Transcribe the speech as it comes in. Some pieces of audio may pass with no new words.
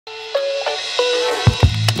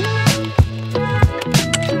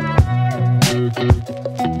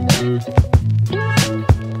Hey,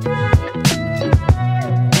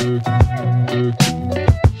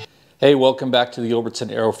 welcome back to the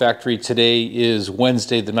Gilbertson Aero Factory. Today is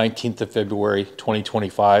Wednesday, the 19th of February,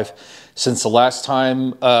 2025. Since the last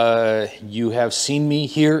time you have seen me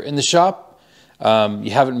here in the shop,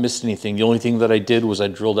 you haven't missed anything. The only thing that I did was I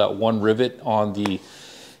drilled out one rivet on the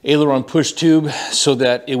aileron push tube so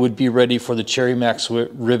that it would be ready for the Cherry Max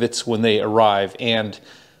rivets when they arrive. And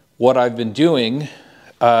what I've been doing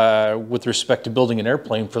with respect to building an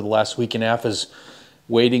airplane for the last week and a half is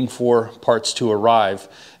waiting for parts to arrive.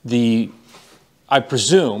 I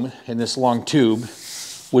presume in this long tube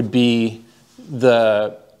would be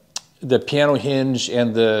the piano hinge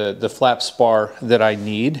and the flap spar that I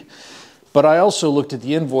need. But I also looked at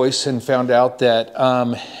the invoice and found out that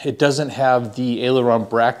it doesn't have the aileron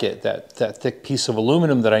bracket, that thick piece of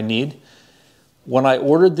aluminum that I need. When I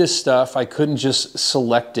ordered this stuff, I couldn't just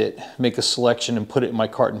select it, make a selection and put it in my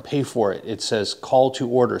cart and pay for it. It says call to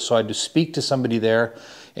order. So I had to speak to somebody there.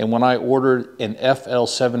 And when I ordered an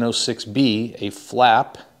FL706B, a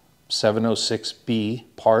flap 706B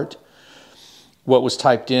part, what was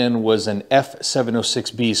typed in was an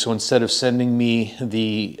F706B. So instead of sending me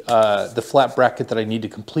the flap bracket that I need to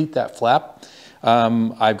complete that flap,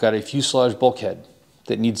 I've got a fuselage bulkhead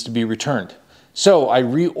that needs to be returned. So I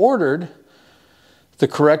reordered the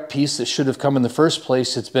correct piece that should have come in the first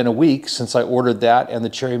place. It's been a week since I ordered that and the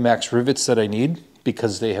Cherry Max rivets that I need,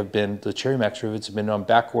 because the Cherry Max rivets have been on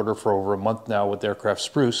back order for over a month now with Aircraft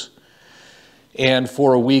Spruce. And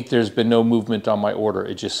for a week, there's been no movement on my order.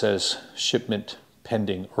 It just says shipment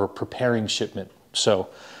pending or preparing shipment. So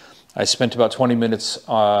I spent about 20 minutes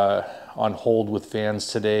on hold with fans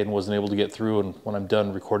today and wasn't able to get through. And when I'm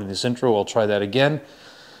done recording this intro, I'll try that again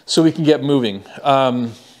so we can get moving.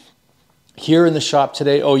 Here in the shop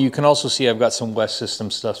today, oh, you can also see I've got some West System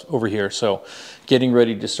stuff over here. So getting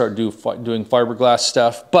ready to start doing fiberglass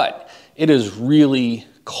stuff, but it is really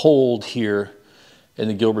cold here in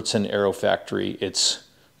the Gilbertson Aero Factory. It's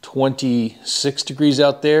 26 degrees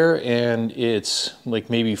out there and it's like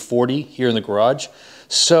maybe 40 here in the garage.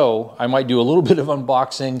 So I might do a little bit of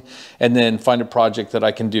unboxing and then find a project that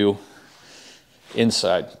I can do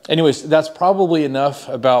inside. Anyways, that's probably enough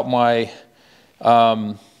about my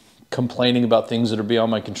complaining about things that are beyond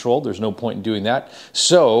my control. There's no point in doing that.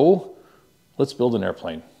 So let's build an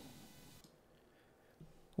airplane.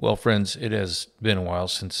 Well, friends, it has been a while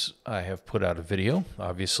since I have put out a video,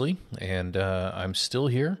 obviously, and I'm still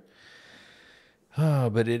here.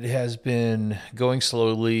 But it has been going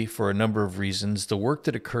slowly for a number of reasons. The work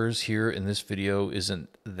that occurs here in this video isn't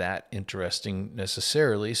that interesting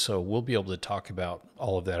necessarily, so we'll be able to talk about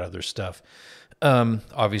all of that other stuff.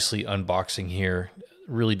 Obviously, unboxing here.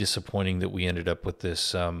 Really disappointing that we ended up with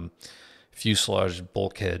this fuselage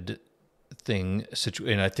bulkhead thing,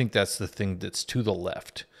 and I think that's the thing that's to the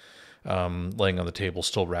left, laying on the table,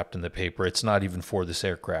 still wrapped in the paper. It's not even for this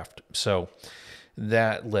aircraft. So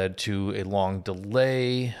that led to a long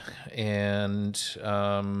delay, and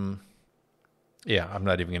yeah, I'm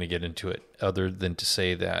not even going to get into it other than to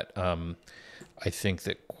say that I think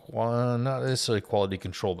that not necessarily quality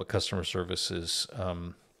control, but customer service is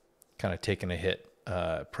kind of taking a hit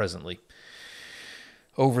presently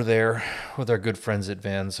over there with our good friends at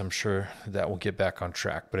Vans. I'm sure that will get back on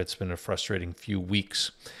track, but it's been a frustrating few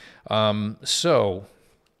weeks. So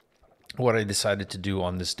what I decided to do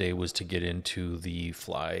on this day was to get into the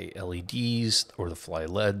Fly LEDs, or the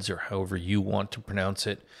Flyleds, or however you want to pronounce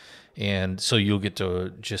it. And so you'll get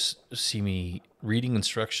to just see me reading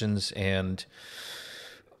instructions and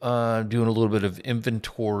doing a little bit of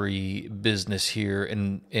inventory business here.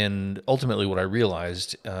 And ultimately what I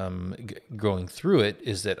realized going through it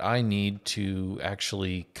is that I need to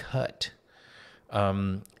actually cut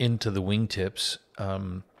into the wingtips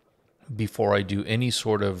before I do any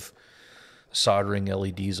sort of soldering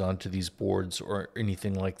LEDs onto these boards or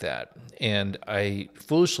anything like that. And I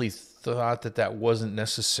foolishly thought that that wasn't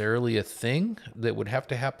necessarily a thing that would have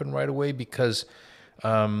to happen right away, because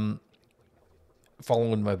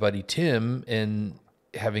following my buddy Tim and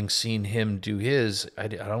having seen him do his, I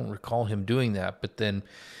don't recall him doing that. But then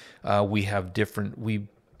we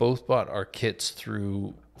both bought our kits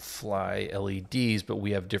through Fly LEDs, but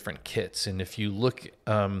we have different kits. And if you look,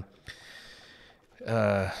 well,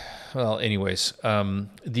 anyways,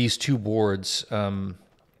 these two boards, one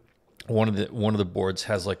of the boards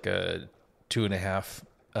has like a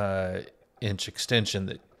 2.5 inch extension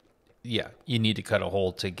that, yeah, you need to cut a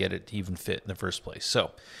hole to get it to even fit in the first place.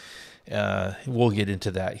 So we'll get into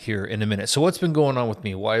that here in a minute. So what's been going on with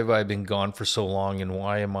me? Why have I been gone for so long? And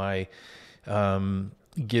why am I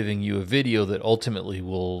giving you a video that ultimately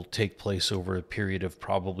will take place over a period of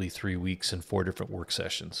probably 3 weeks and 4 different work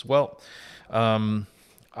sessions. Well, I'm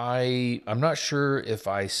not sure if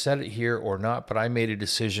I said it here or not, but I made a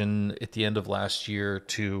decision at the end of last year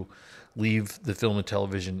to leave the film and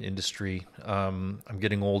television industry. I'm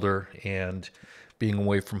getting older, and being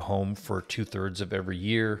away from home for 2/3 of every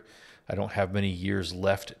year, I don't have many years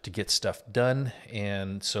left to get stuff done,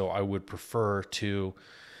 and so I would prefer to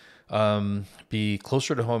be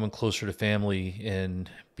closer to home and closer to family, and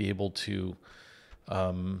be able to,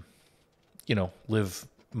 live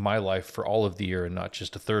my life for all of the year and not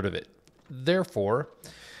just a third of it. Therefore,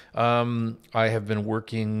 I have been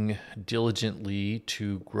working diligently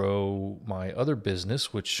to grow my other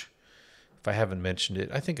business, which, if I haven't mentioned it,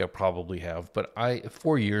 I think I probably have, but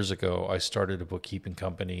 4 years ago, I started a bookkeeping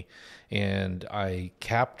company, and I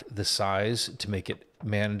capped the size to make it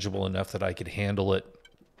manageable enough that I could handle it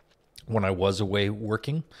when I was away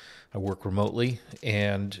working. I work remotely.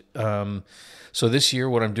 And so this year,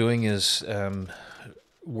 what I'm doing is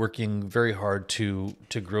working very hard to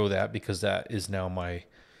grow that, because that is now my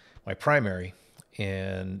primary.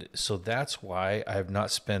 And so that's why I have not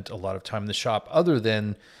spent a lot of time in the shop, other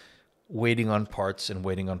than waiting on parts and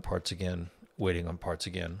waiting on parts again, waiting on parts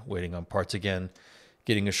again, waiting on parts again,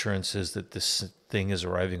 getting assurances that this thing is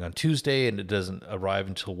arriving on Tuesday and it doesn't arrive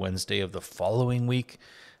until Wednesday of the following week.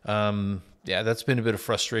 Yeah, that's been a bit of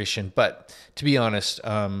frustration. But to be honest,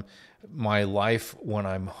 my life when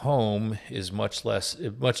I'm home is much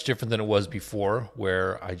different than it was before,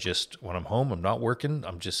 where when I'm home, I'm not working.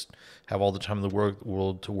 I'm just have all the time in the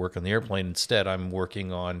world to work on the airplane. Instead, I'm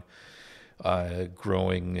working on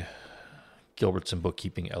growing Gilbertson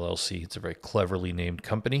Bookkeeping LLC. It's a very cleverly named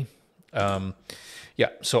company.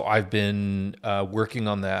 So I've been working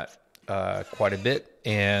on that quite a bit,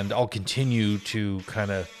 and I'll continue to kind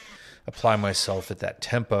of apply myself at that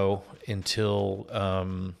tempo until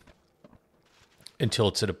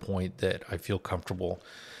it's at a point that I feel comfortable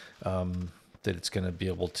that it's going to be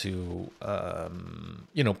able to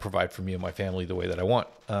provide for me and my family the way that I want.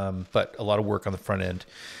 But a lot of work on the front end.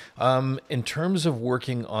 In terms of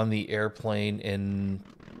working on the airplane and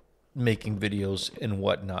making videos and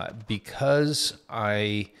whatnot, because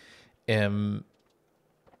I am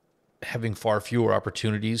having far fewer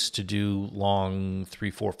opportunities to do long 3,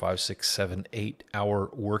 4, 5, 6, 7, 8 hour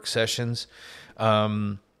work sessions.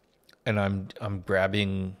 And I'm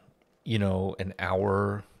grabbing, an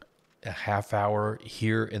hour, a half hour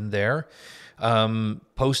here and there.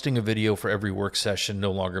 Posting a video for every work session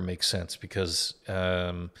no longer makes sense, because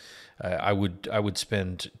I would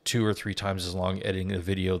spend 2 or 3 times as long editing a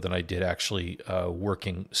video than I did actually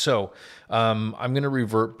working. So I'm going to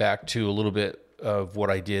revert back to a little bit of what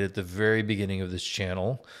I did at the very beginning of this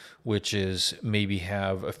channel, which is maybe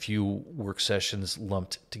have a few work sessions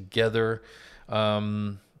lumped together.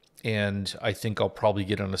 And I think I'll probably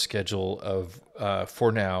get on a schedule of,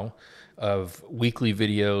 for now, of weekly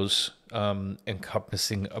videos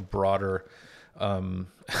encompassing a broader, I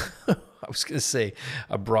was going to say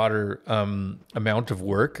a broader amount of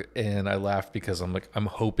work. And I laugh because I'm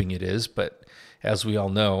hoping it is, but as we all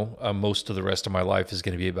know, most of the rest of my life is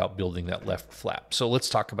going to be about building that left flap. So let's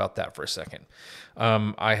talk about that for a second.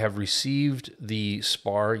 I have received the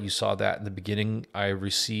spar. You saw that in the beginning. I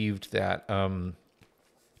received that,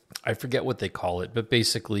 I forget what they call it, but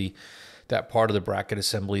basically that part of the bracket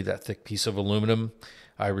assembly, that thick piece of aluminum.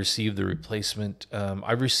 I received the replacement.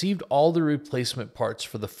 I received all the replacement parts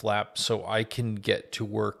for the flap, so I can get to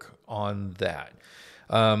work on that.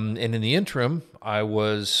 And in the interim, I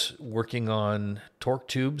was working on torque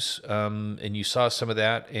tubes, and you saw some of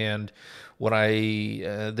that. And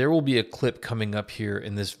there will be a clip coming up here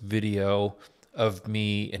in this video of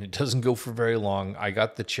me, and it doesn't go for very long. I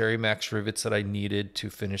got the Cherry Max rivets that I needed to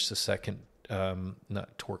finish the second,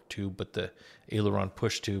 not torque tube, but the aileron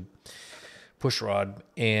push rod,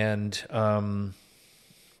 and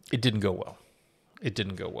it didn't go well. It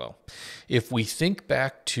didn't go well. If we think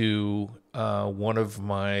back to one of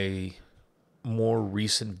my more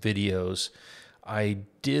recent videos, I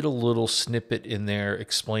did a little snippet in there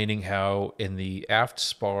explaining how in the aft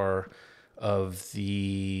spar of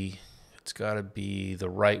it's got to be the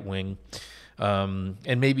right wing, and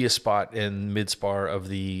maybe a spot in mid spar of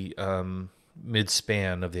the mid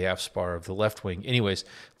span of the aft spar of the left wing. Anyways,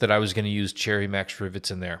 that I was going to use Cherry Max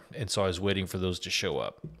rivets in there. And so I was waiting for those to show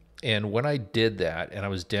up. And when I did that, and I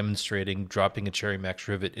was demonstrating dropping a Cherry Max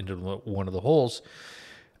rivet into one of the holes,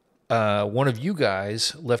 one of you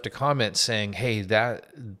guys left a comment saying, hey, that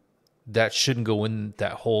shouldn't go in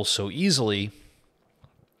that hole so easily.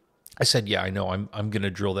 I said, yeah, I know. I'm going to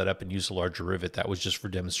drill that up and use a larger rivet. That was just for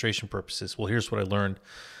demonstration purposes. Well, here's what I learned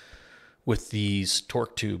with these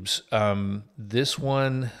torque tubes. This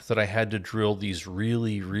one that I had to drill these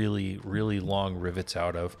really, really, really long rivets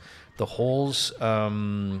out of, the holes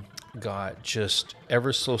got just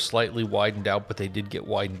ever so slightly widened out, but they did get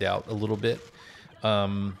widened out a little bit.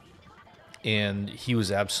 And he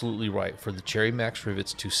was absolutely right. For the Cherry Max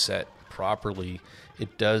rivets to set properly,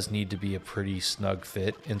 it does need to be a pretty snug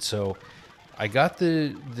fit. And so I got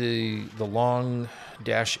the long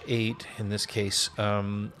 -8, in this case,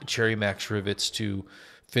 Cherry Max rivets to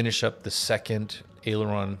finish up the second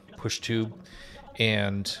aileron push tube.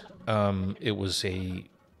 And it was a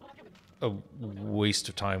waste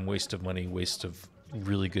of time, waste of money, waste of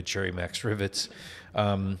really good Cherry Max rivets,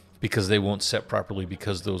 because they won't set properly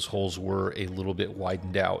because those holes were a little bit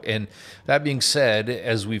widened out. And that being said,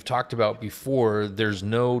 as we've talked about before, there's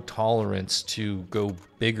no tolerance to go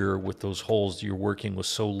bigger with those holes. You're working with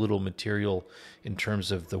so little material in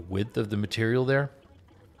terms of the width of the material there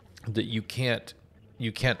that you can't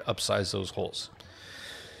upsize those holes.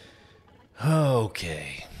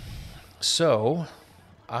 Okay, so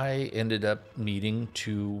I ended up needing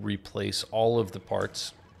to replace all of the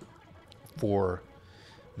parts for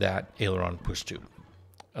that aileron push tube,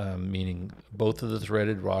 meaning both of the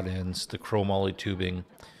threaded rod ends, the chromoly tubing,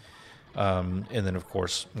 and then of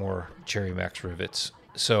course more Cherry Max rivets.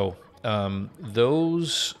 So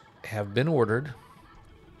those have been ordered,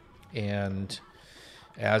 and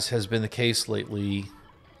as has been the case lately,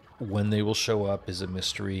 when they will show up is a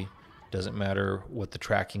mystery. Doesn't matter what the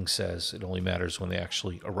tracking says. It only matters when they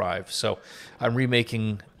actually arrive. So I'm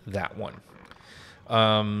remaking that one.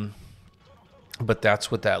 But that's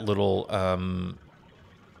what that little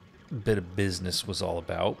bit of business was all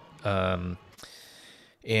about.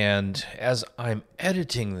 And as I'm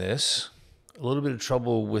editing this, a little bit of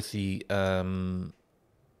trouble with the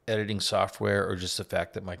editing software, or just the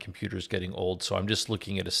fact that my computer is getting old. So I'm just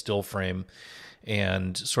looking at a still frame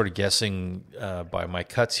and sort of guessing by my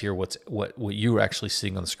cuts here what you're actually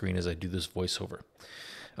seeing on the screen as I do this voiceover.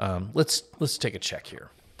 Let's take a check here.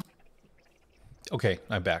 Okay,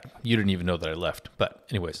 I'm back. You didn't even know that I left, but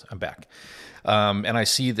anyways, I'm back. And I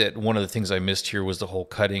see that one of the things I missed here was the whole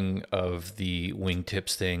cutting of the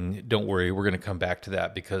wingtips thing. Don't worry, we're going to come back to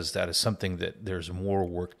that because that is something that there's more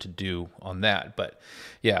work to do on that. But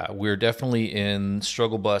yeah, we're definitely in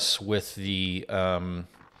struggle bus with the... oh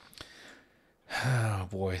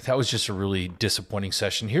boy, that was just a really disappointing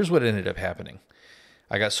session. Here's what ended up happening.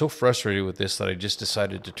 I got so frustrated with this that I just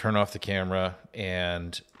decided to turn off the camera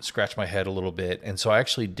and scratch my head a little bit. And so I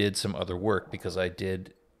actually did some other work because I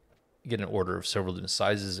did get an order of several different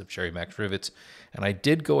sizes of Cherry Max rivets. And I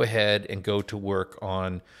did go ahead and go to work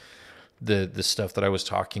on the stuff that I was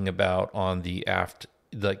talking about on the aft,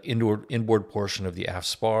 the inboard portion of the aft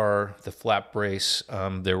spar, the flap brace.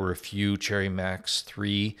 There were a few Cherry Max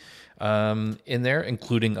 3 in there,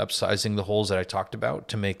 including upsizing the holes that I talked about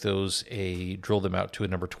to make those drill them out to a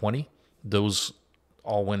number 20. Those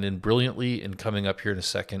all went in brilliantly, and coming up here in a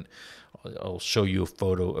second, I'll show you a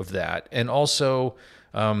photo of that. And also,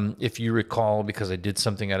 if you recall, because I did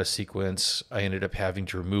something out of sequence, I ended up having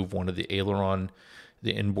to remove one of the aileron,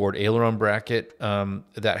 the inboard aileron bracket.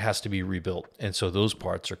 That has to be rebuilt. And so those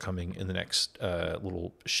parts are coming in the next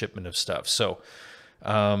little shipment of stuff. So,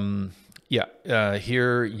 yeah,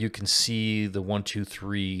 here you can see the 1, 2,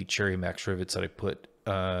 3 Cherry Max rivets that I put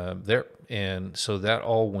there. And so that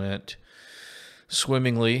all went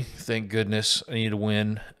swimmingly. Thank goodness. I need a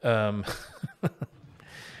win. So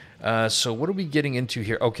what are we getting into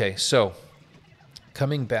here? Okay, so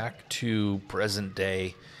coming back to present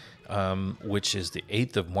day, which is the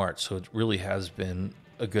 8th of March. So it really has been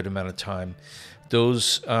a good amount of time.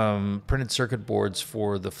 Those printed circuit boards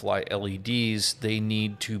for the Fly LEDs, they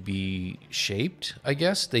need to be shaped, I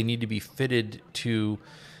guess. They need to be fitted to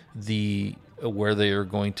the where they are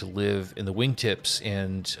going to live in the wingtips.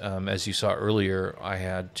 And as you saw earlier, I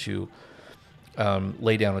had to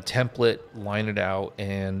lay down a template, line it out,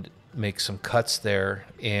 and make some cuts there.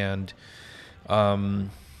 And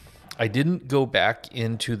I didn't go back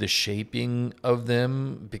into the shaping of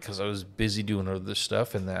them because I was busy doing other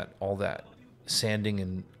stuff, and all that sanding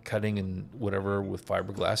and cutting and whatever with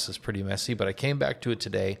fiberglass is pretty messy. But I came back to it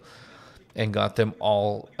today and got them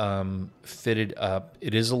all fitted up.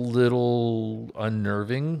 It is a little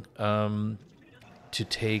unnerving to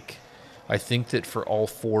take. I think that for all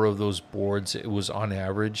 4 of those boards, it was on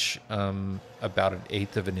average about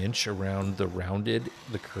 1/8 of an inch around the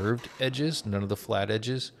curved edges, none of the flat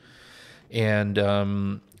edges. And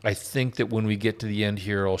I think that when we get to the end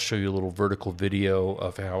here, I'll show you a little vertical video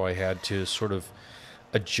of how I had to sort of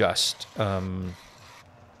adjust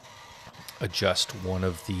one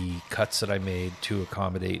of the cuts that I made to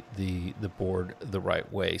accommodate the board the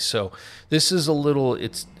right way. So this is a little,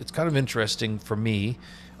 it's kind of interesting for me.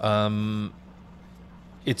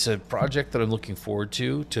 It's a project that I'm looking forward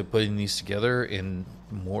to putting these together. In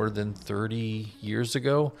more than 30 years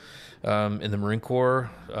ago, in the Marine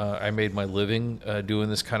Corps, I made my living doing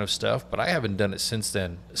this kind of stuff, but I haven't done it since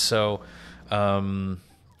then. So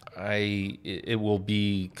it will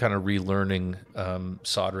be kind of relearning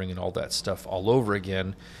soldering and all that stuff all over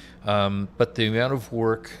again. But the amount of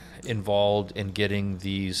work involved in getting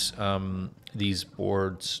these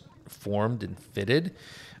boards formed and fitted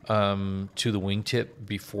to the wingtip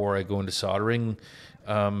before I go into soldering,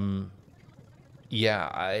 yeah,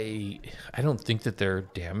 I don't think that they're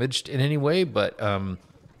damaged in any way, but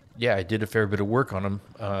yeah, I did a fair bit of work on them.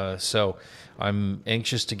 So I'm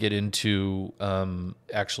anxious to get into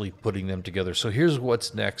actually putting them together. So here's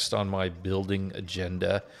what's next on my building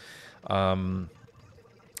agenda.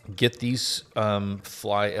 Get these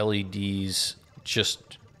fly LEDs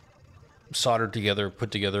just soldered together, put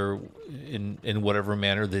together in whatever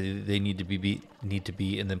manner they need to be,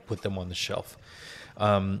 and then put them on the shelf.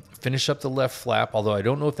 Finish up the left flap, although I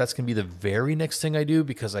don't know if that's going to be the very next thing I do,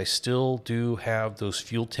 because I still do have those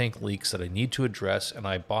fuel tank leaks that I need to address, and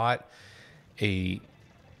I bought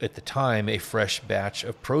at the time a fresh batch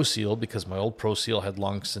of Pro Seal because my old Pro Seal had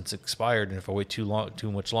long since expired, and if I wait too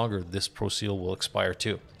much longer, this Pro Seal will expire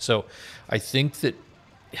too. So I think that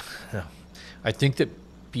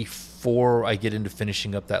before I get into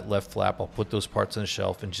finishing up that left flap, I'll put those parts on the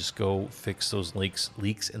shelf and just go fix those leaks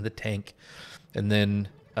in the tank, and then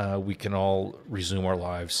we can all resume our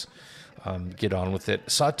lives, get on with it.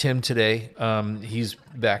 Saw Tim today. He's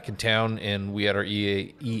back in town, and we had our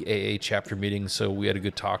EAA chapter meeting, so we had a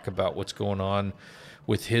good talk about what's going on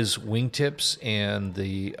with his wingtips and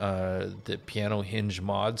the piano hinge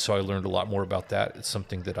mod. So I learned a lot more about that. It's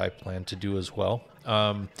something that I plan to do as well.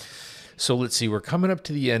 So let's see, we're coming up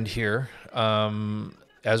to the end here.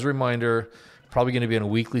 As a reminder, probably going to be on a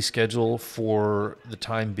weekly schedule for the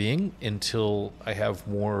time being until I have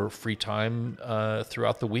more free time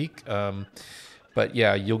throughout the week. But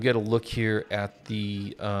yeah, you'll get a look here at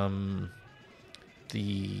the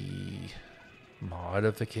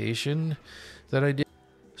modification that I did.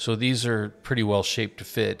 So these are pretty well shaped to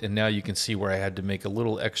fit, and now you can see where I had to make a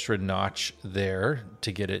little extra notch there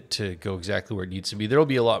to get it to go exactly where it needs to be. There'll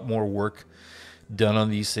be a lot more work done on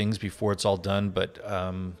these things before it's all done, but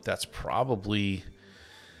that's probably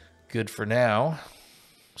good for now.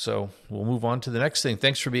 So we'll move on to the next thing.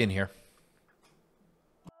 Thanks for being here.